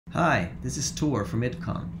Hi, this is Tor from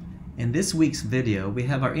IDCON. In this week's video, we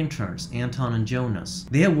have our interns, Anton and Jonas.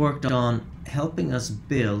 They have worked on helping us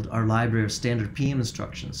build our library of standard PM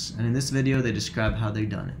instructions, and in this video they describe how they've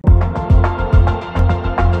done it.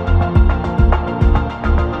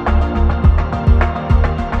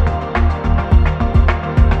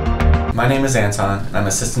 My name is Anton, and I'm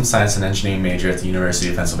a Systems Science and Engineering major at the University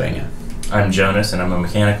of Pennsylvania. I'm Jonas, and I'm a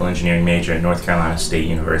Mechanical Engineering major at North Carolina State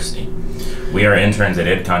University. We are interns at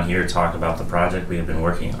IDCON here to talk about the project we have been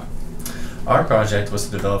working on. Our project was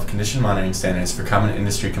to develop condition monitoring standards for common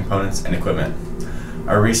industry components and equipment.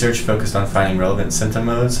 Our research focused on finding relevant symptom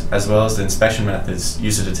modes, as well as the inspection methods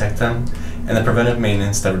used to detect them, and the preventive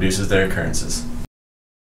maintenance that reduces their occurrences.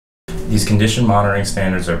 These condition monitoring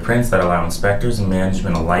standards are prints that allow inspectors and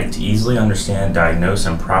management alike to easily understand, diagnose,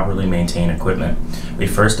 and properly maintain equipment. We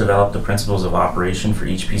first developed the principles of operation for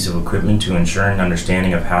each piece of equipment to ensure an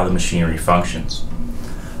understanding of how the machinery functions.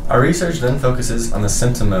 Our research then focuses on the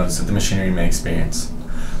symptom modes that the machinery may experience.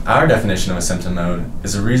 Our definition of a symptom mode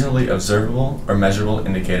is a reasonably observable or measurable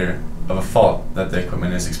indicator of a fault that the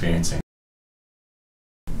equipment is experiencing.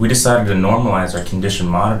 We decided to normalize our condition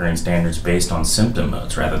monitoring standards based on symptom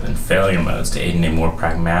modes rather than failure modes to aid in a more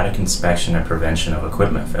pragmatic inspection and prevention of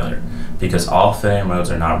equipment failure, because all failure modes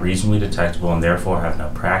are not reasonably detectable and therefore have no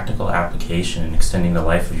practical application in extending the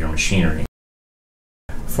life of your machinery.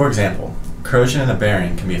 For example, corrosion in a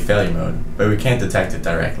bearing can be a failure mode, but we can't detect it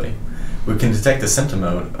directly. We can detect the symptom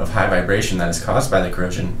mode of high vibration that is caused by the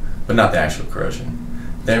corrosion, but not the actual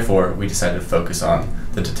corrosion. Therefore, we decided to focus on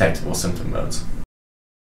the detectable symptom modes.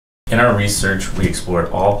 In our research, we explored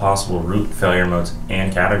all possible root failure modes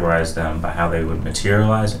and categorized them by how they would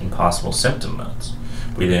materialize in possible symptom modes.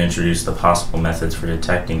 We then introduced the possible methods for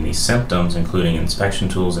detecting these symptoms, including inspection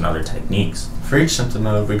tools and other techniques. For each symptom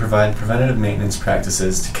mode, we provide preventative maintenance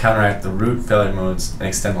practices to counteract the root failure modes and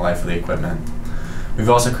extend the life of the equipment. We've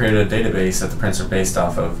also created a database that the prints are based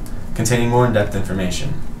off of, containing more in-depth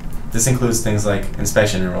information. This includes things like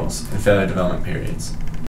inspection intervals and failure development periods.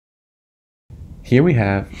 Here we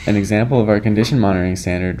have an example of our condition monitoring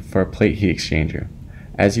standard for a plate heat exchanger.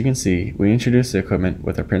 As you can see, we introduced the equipment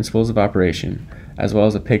with our principles of operation, as well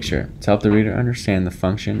as a picture to help the reader understand the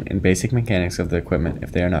function and basic mechanics of the equipment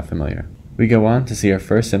if they are not familiar. We go on to see our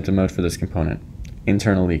first symptom mode for this component,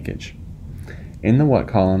 internal leakage. In the what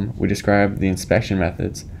column, we describe the inspection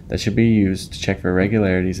methods that should be used to check for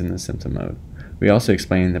irregularities in the symptom mode. We also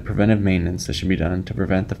explain the preventive maintenance that should be done to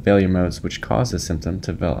prevent the failure modes which cause the symptom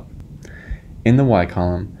to develop. In the why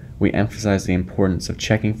column, we emphasize the importance of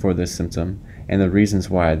checking for this symptom and the reasons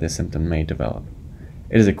why this symptom may develop.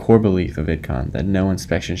 It is a core belief of IDCON that no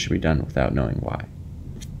inspection should be done without knowing why.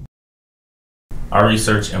 Our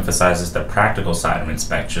research emphasizes the practical side of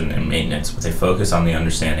inspection and maintenance with a focus on the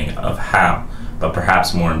understanding of how, but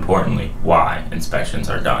perhaps more importantly, why inspections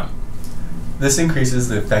are done. This increases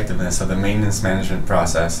the effectiveness of the maintenance management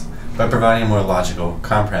process by providing a more logical,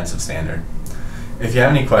 comprehensive standard. If you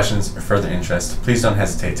have any questions or further interest, please don't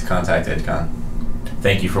hesitate to contact IDCON.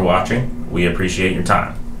 Thank you for watching. We appreciate your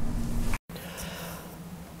time.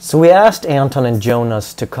 So we asked Anton and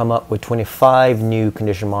Jonas to come up with 25 new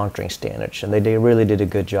condition monitoring standards, and they really did a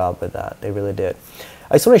good job with that. They really did.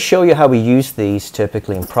 I just want to show you how we use these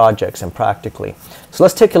typically in projects and practically. So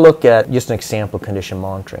let's take a look at just an example condition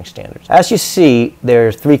monitoring standards. As you see, there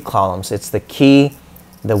are three columns. It's the key,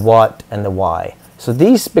 the what, and the why. So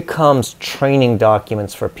these becomes training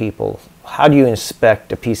documents for people. How do you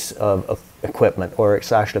inspect a piece of equipment, or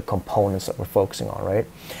it's actually components that we're focusing on, right?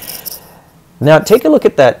 Now take a look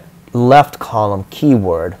at that left column,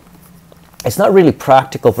 keyword. It's not really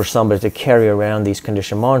practical for somebody to carry around these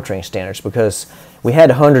condition monitoring standards because we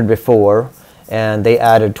had 100 before and they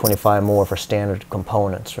added 25 more for standard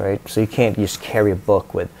components, right? So you can't just carry a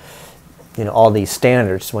book with, all these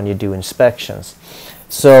standards when you do inspections.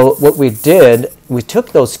 So what we did, we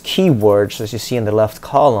took those keywords, as you see in the left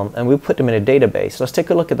column, and we put them in a database. Let's take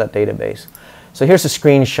a look at that database. So here's a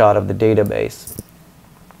screenshot of the database.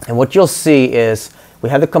 And what you'll see is we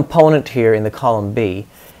have the component here in the column B.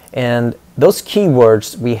 And those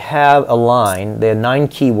keywords, we have a line. There are 9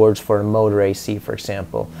 keywords for a motor AC, for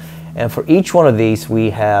example. And for each one of these, we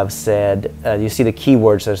have said, you see the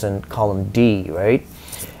keywords as in column D, right?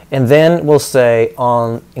 And then we'll say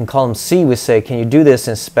in column C, we say, can you do this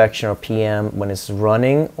inspection or PM when it's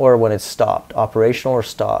running or when it's stopped, operational or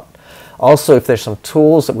stopped? Also, if there's some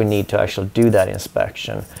tools that we need to actually do that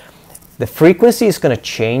inspection. The frequency is going to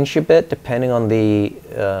change a bit depending on the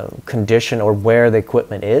condition or where the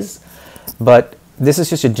equipment is, but this is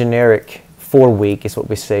just a generic 4-week is what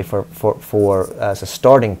we say for as a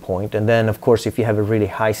starting point. And then, of course, if you have a really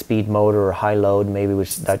high-speed motor or high load, maybe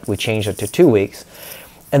we change it to 2 weeks.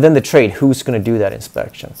 And then the trade, who's going to do that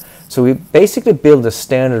inspection? So we basically build a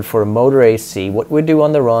standard for a motor AC, what we do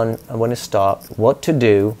on the run and when it's stopped, what to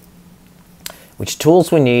do, which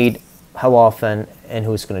tools we need, how often, and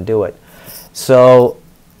who's going to do it. So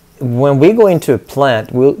when we go into a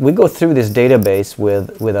plant, we go through this database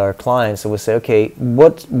with our clients, and we say, okay,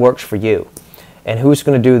 what works for you? And who's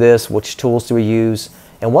going to do this? Which tools do we use?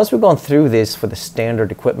 And once we've gone through this for the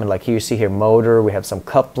standard equipment, like here you see here motor, we have some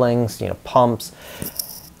couplings, pumps,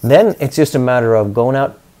 then it's just a matter of going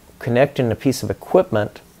out, connecting a piece of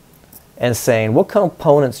equipment and saying, what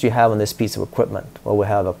components do you have on this piece of equipment? Well, we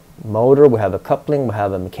have a motor, we have a coupling, we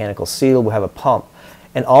have a mechanical seal, we have a pump.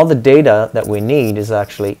 And all the data that we need is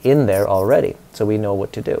actually in there already, so we know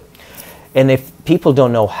what to do. And if people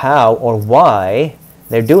don't know how or why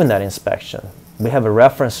they're doing that inspection, we have a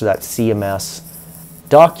reference to that CMS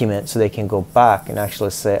document so they can go back and actually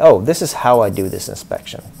say, oh, this is how I do this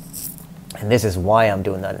inspection. And this is why I'm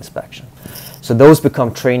doing that inspection. So those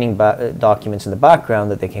become training documents in the background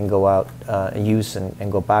that they can go out and use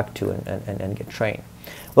and go back to and get trained.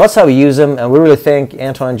 Well, that's how we use them, and we really thank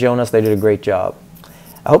Anton and Jonas. They did a great job.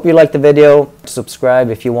 I hope you liked the video. Subscribe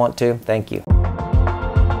if you want to. Thank you.